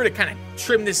mean, if you were to kind of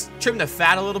trim the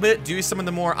fat a little bit, do some of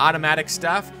the more automatic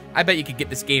stuff, I bet you could get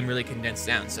this game really condensed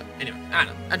down. So anyway, I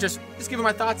don't know. I'm just giving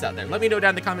my thoughts out there. Let me know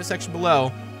down in the comment section below.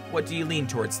 What do you lean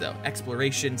towards though?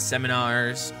 Exploration,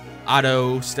 seminars,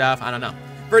 auto stuff? I don't know.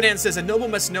 Ferdinand says, a noble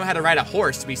must know how to ride a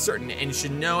horse to be certain and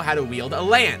should know how to wield a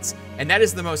lance. And that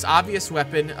is the most obvious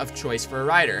weapon of choice for a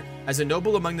rider. As a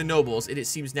noble among the nobles, it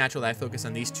seems natural that I focus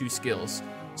on these 2 skills.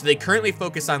 So they currently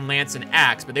focus on lance and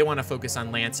axe, but they want to focus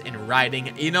on lance and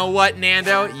riding. You know what,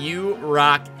 Nando? You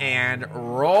rock and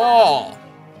roll.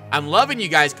 I'm loving you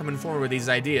guys coming forward with these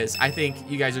ideas. I think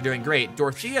you guys are doing great.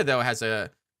 Dorothea, though, has a...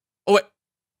 Oh, wait.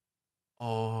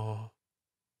 Oh.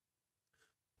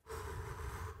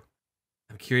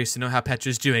 I'm curious to know how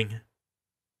Petra's doing.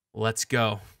 Let's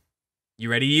go. You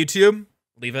ready, YouTube?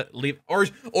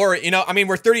 Or, you know, I mean,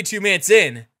 we're 32 minutes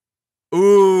in.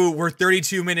 Ooh, we're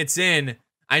 32 minutes in.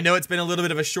 I know it's been a little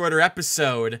bit of a shorter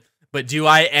episode, but do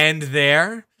I end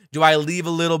there? Do I leave a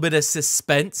little bit of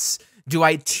suspense? Do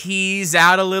I tease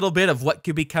out a little bit of what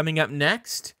could be coming up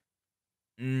next?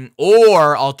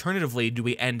 Or alternatively, do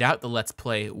we end out the Let's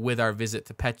Play with our visit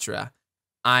to Petra?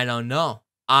 I don't know.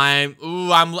 I'm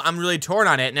really torn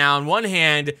on it. Now, on one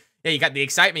hand, yeah, you got the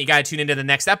excitement. You got to tune into the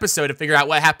next episode to figure out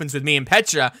what happens with me and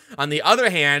Petra. On the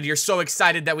other hand, you're so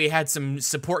excited that we had some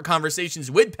support conversations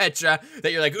with Petra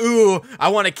that you're like, ooh, I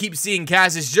want to keep seeing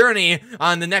Kaz's journey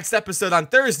on the next episode on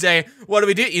Thursday. What do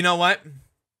we do? You know what?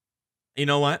 You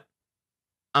know what?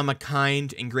 I'm a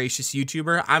kind and gracious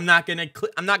YouTuber. I'm not gonna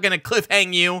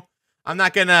cliffhang you. I'm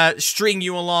not gonna string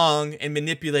you along and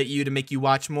manipulate you to make you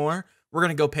watch more. We're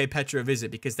gonna go pay Petra a visit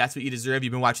because that's what you deserve.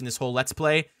 You've been watching this whole Let's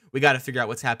Play. We gotta figure out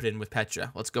what's happening with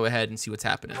Petra. Let's go ahead and see what's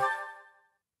happening.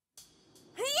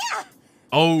 Yeah.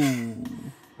 Oh,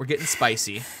 we're getting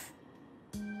spicy.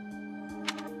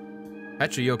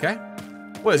 Petra, you okay?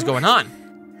 What is going on?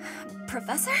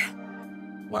 Professor?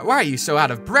 Why are you so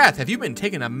out of breath? Have you been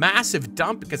taking a massive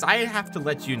dump? Because I have to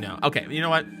let you know. Okay, you know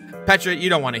what? Petra, you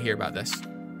don't want to hear about this.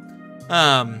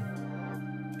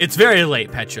 It's very late,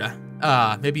 Petra.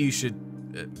 Maybe you should...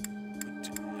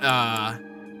 Petra,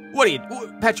 what are you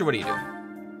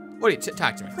doing?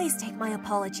 Talk to me. Please take my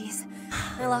apologies.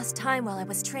 I lost time while I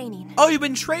was training. Oh, you've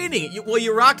been training. Well,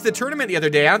 you rocked the tournament the other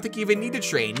day. I don't think you even need to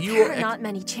train. There are not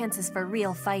many chances for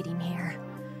real fighting here.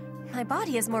 My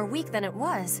body is more weak than it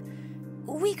was.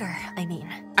 Weaker, I mean.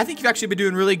 I think you've actually been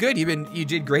doing really good. You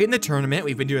did great in the tournament.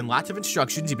 We've been doing lots of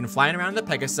instructions. You've been flying around the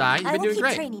Pegasi. You've been doing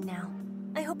great. I will keep training now.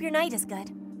 I hope your night is good.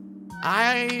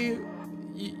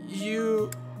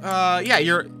 Yeah,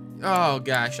 you're, oh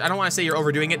gosh. I don't want to say you're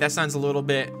overdoing it. That sounds a little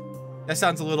bit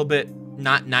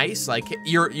not nice. Like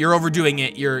you're overdoing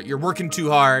it. You're working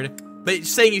too hard. But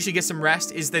saying you should get some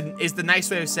rest is the nice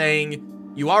way of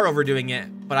saying you are overdoing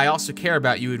it, but I also care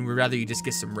about you and would rather you just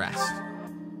get some rest.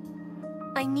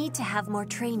 I need to have more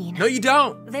training. No, you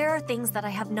don't. There are things that I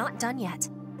have not done yet.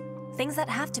 Things that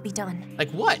have to be done. Like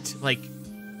what? Like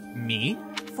me?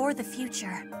 For the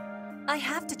future. I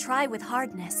have to try with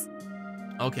hardness.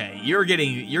 Okay, you're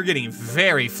getting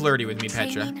very flirty with me,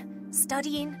 Petra. Training,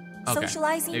 studying, Okay.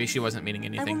 socializing. Maybe she wasn't meaning I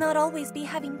will anything. not always be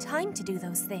having time to do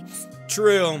those things.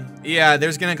 True. Yeah,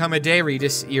 there's gonna come a day where you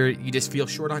just feel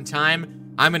short on time.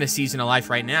 I'm in a season of life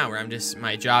right now where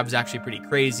my job's actually pretty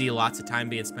crazy. Lots of time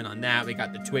being spent on that. We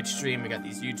got the Twitch stream, we got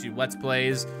these YouTube Let's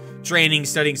Plays, training,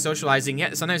 studying, socializing.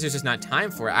 Yeah, sometimes there's just not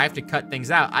time for it. I have to cut things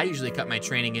out. I usually cut my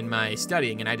training in my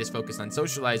studying, and I just focus on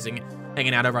socializing,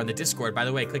 hanging out over on the Discord. By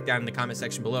the way, click down in the comment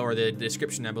section below or the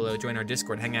description down below. Join our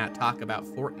Discord, hang out, talk about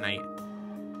Fortnite,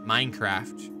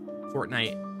 Minecraft,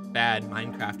 Fortnite bad,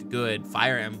 Minecraft good,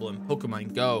 Fire Emblem,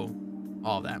 Pokemon Go,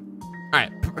 all of that. All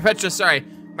right, Petra, sorry.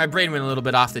 My brain went a little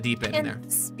bit off the deep end there. And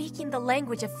speaking the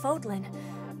language of Fodlan,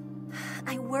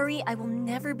 I worry I will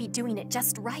never be doing it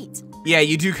just right. Yeah,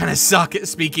 you do kind of suck at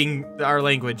speaking our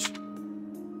language.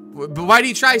 But why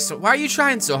are you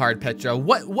trying so hard, Petra?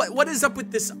 What is up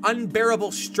with this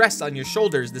unbearable stress on your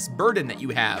shoulders, this burden that you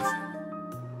have?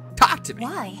 Talk to me.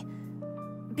 Why?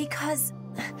 Because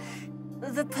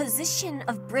the position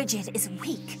of Bridget is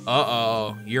weak.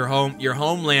 Uh-oh, your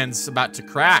homeland's about to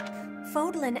crack.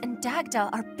 Fodlan and Dagda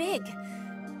are big.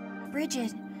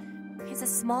 Bridget is a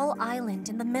small island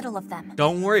in the middle of them.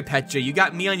 Don't worry, Petra. You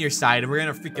got me on your side, and we're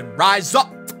gonna freaking rise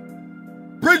up.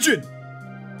 Bridget,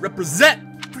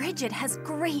 represent. Bridget has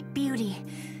great beauty,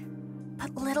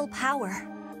 but little power.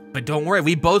 But don't worry,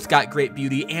 we both got great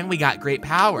beauty, and we got great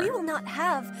power. We will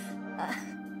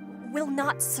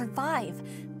not survive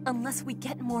unless we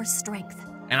get more strength.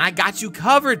 And I got you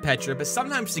covered, Petra, but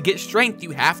sometimes to get strength,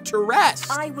 you have to rest.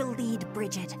 I will lead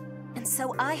Bridget, and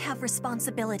so I have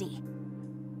responsibility.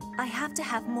 I have to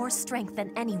have more strength than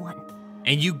anyone.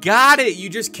 And you got it. You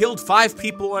just killed 5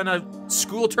 people in a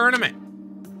school tournament.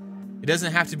 It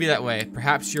doesn't have to be that way.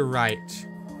 Perhaps you're right.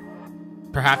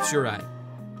 Perhaps you're right.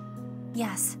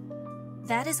 Yes.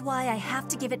 That is why I have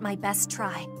to give it my best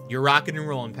try. You're rocking and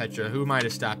rolling, Petra. Who am I to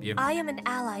stop you? I am an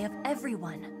ally of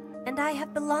everyone, and I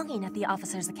have belonging at the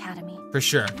Officers Academy. For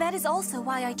sure. That is also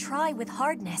why I try with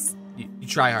hardness. You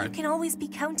try hard. You can always be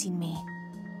counting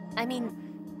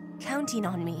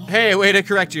on me. Hey, way to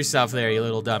correct yourself there, you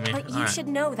little dummy. But you should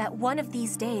know that one of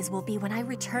these days will be when I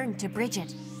return to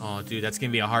Bridget. Oh, dude, that's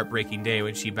gonna be a heartbreaking day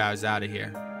when she bows out of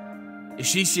here. Is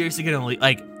she seriously gonna leave?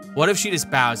 Like, what if she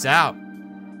just bows out?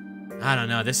 I don't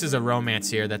know. This is a romance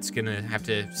here that's gonna have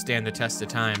to stand the test of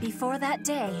time. Before that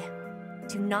day,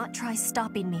 do not try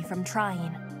stopping me from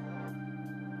trying.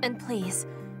 And please,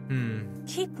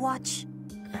 keep watching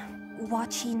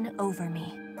over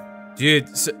me.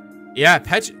 Dude, so, yeah,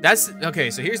 Petra, that's,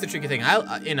 okay, so here's the tricky thing.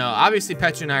 Obviously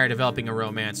Petra and I are developing a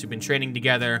romance. We've been training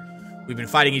together. We've been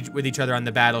fighting with each other on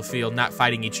the battlefield, not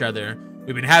fighting each other.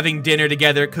 We've been having dinner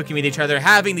together, cooking with each other,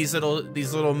 having these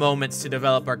little moments to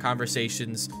develop our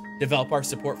conversations, develop our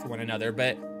support for one another.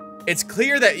 But it's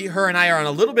clear that her and I are on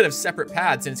a little bit of separate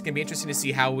paths, and it's gonna be interesting to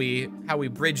see how we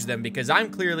bridge them, because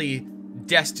I'm clearly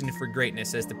destined for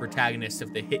greatness as the protagonist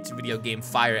of the hit video game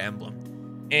Fire Emblem.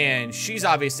 And she's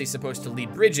obviously supposed to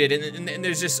lead Bridget, and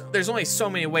there's only so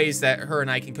many ways that her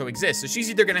and I can coexist. So she's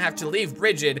either gonna have to leave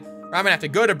Bridget, or I'm gonna have to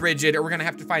go to Bridget, or we're gonna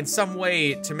have to find some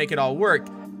way to make it all work.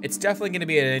 It's definitely gonna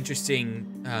be an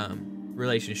interesting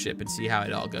relationship and see how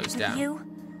it all goes down. With you,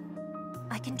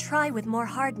 I can try with more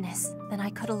hardness than I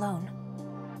could alone.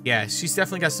 Yeah, she's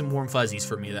definitely got some warm fuzzies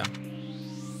for me though.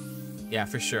 Yeah,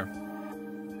 for sure.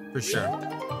 For sure.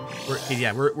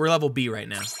 We're level B right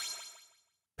now.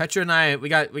 Petra and I, we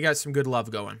got some good love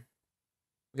going.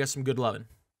 We got some good loving.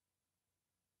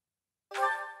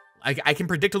 I can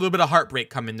predict a little bit of heartbreak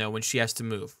coming though when she has to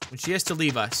move. When she has to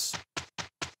leave us.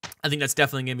 I think that's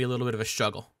definitely gonna be a little bit of a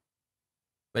struggle.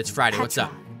 But it's Friday, Petra, what's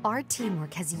up? Our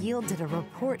teamwork has yielded a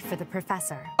report for the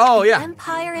professor. Oh yeah.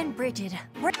 Empire and Bridget,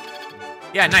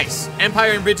 Yeah, nice.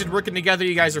 Empire and Bridget working together.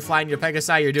 You guys are flying your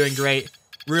Pegasi. You're doing great.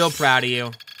 Real proud of you.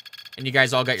 And you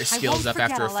guys all got your skills up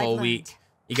after a full week.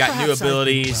 You got new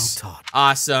abilities.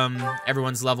 Awesome.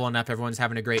 Everyone's leveling up. Everyone's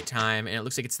having a great time. And it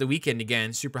looks like it's the weekend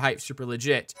again. Super hype, super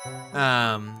legit.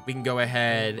 We can go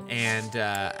ahead and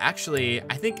actually,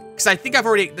 I think I've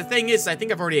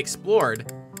already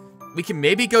explored. We can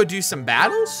maybe go do some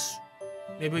battles.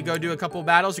 Maybe we go do a couple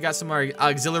battles. We got some more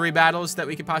auxiliary battles that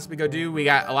we could possibly go do. We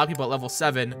got a lot of people at level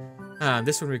 7.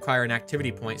 This one would require an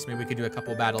activity point, so maybe we could do a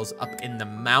couple battles up in the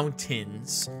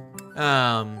mountains.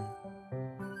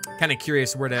 Kind of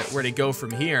curious where to go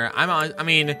from here.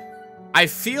 I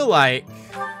feel like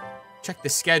check the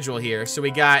schedule here. So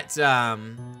we got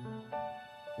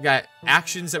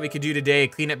actions that we could do today: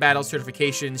 cleanup battles,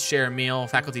 certifications, share a meal,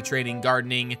 faculty training,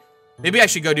 gardening. Maybe I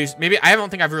should go do. Maybe I don't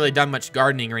think I've really done much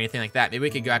gardening or anything like that. Maybe we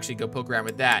could actually go poke around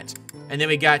with that. And then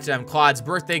we got Claude's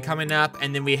birthday coming up,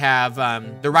 and then we have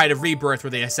the Rite of Rebirth, where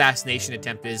the assassination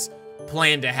attempt is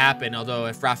planned to happen. Although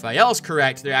if Raphael's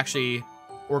correct, they're actually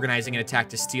organizing an attack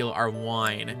to steal our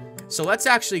wine. So let's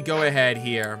actually go ahead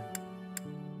here.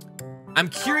 I'm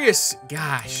curious.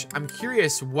 Gosh, I'm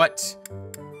curious what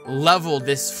level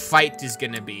this fight is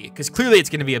gonna be, because clearly it's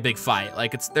gonna be a big fight.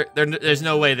 Like there's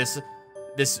no way this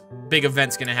big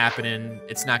event's gonna happen and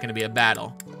it's not gonna be a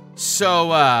battle.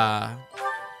 So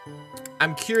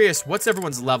I'm curious, what's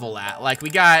everyone's level at? Like we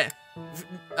got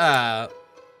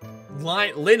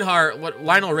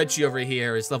Lionel Richie over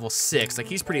here is level 6. Like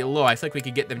he's pretty low. I feel like we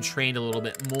could get them trained a little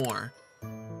bit more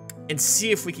and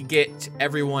see if we could get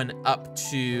everyone up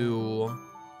to,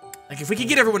 like, if we could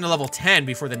get everyone to level 10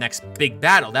 before the next big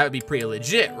battle, that would be pretty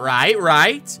legit, right?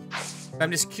 But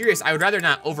I'm just curious. I would rather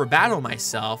not over battle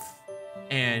myself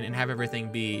and have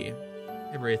everything be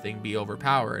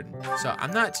overpowered. So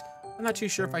I'm not too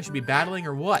sure if I should be battling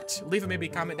or what. Leave maybe a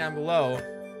comment down below.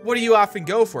 What do you often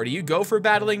go for? Do you go for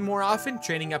battling more often,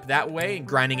 training up that way and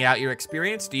grinding out your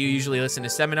experience? Do you usually listen to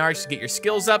seminars to get your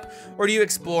skills up? Or do you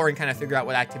explore and kind of figure out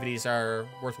what activities are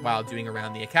worthwhile doing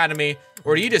around the academy?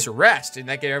 Or do you just rest and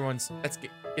that gets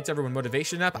everyone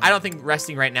motivation up? I don't think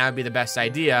resting right now would be the best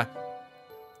idea,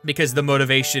 because the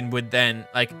motivation would then,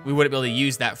 like, we wouldn't be able to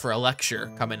use that for a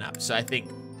lecture coming up. So I think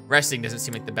resting doesn't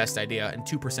seem like the best idea, and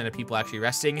 2% of people actually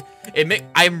resting.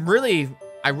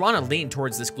 I want to lean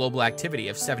towards this global activity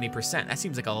of 70%. That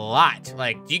seems like a lot.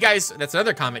 Like, do you guys, that's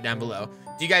another comment down below.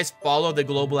 Do you guys follow the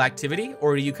global activity,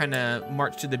 or do you kind of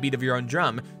march to the beat of your own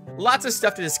drum? Lots of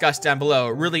stuff to discuss down below.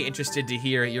 Really interested to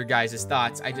hear your guys'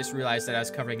 thoughts. I just realized that I was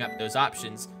covering up those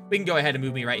options. We can go ahead and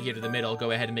move me right here to the middle.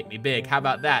 Go ahead and make me big. How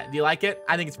about that? Do you like it?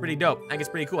 I think it's pretty dope. I think it's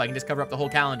pretty cool. I can just cover up the whole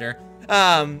calendar.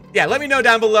 Yeah, let me know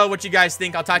down below what you guys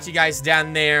think. I'll talk to you guys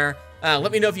down there.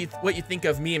 Let me know what you think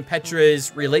of me and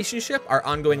Petra's relationship, our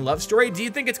ongoing love story. Do you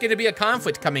think it's going to be a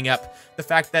conflict coming up? The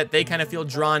fact that they kind of feel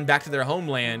drawn back to their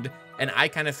homeland, and I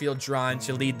kind of feel drawn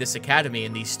to lead this academy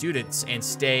and these students and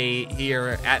stay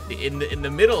here in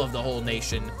the middle of the whole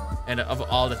nation and of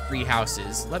all the 3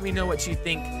 houses. Let me know what you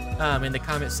think in the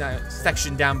comment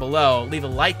section down below. Leave a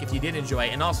like if you did enjoy,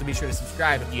 and also be sure to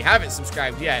subscribe if you haven't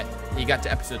subscribed yet. You got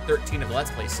to episode 13 of the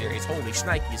Let's Play series. Holy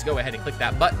shnikes, go ahead and click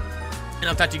that button. And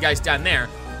I'll talk to you guys down there.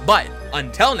 But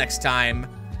until next time,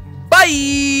 bye!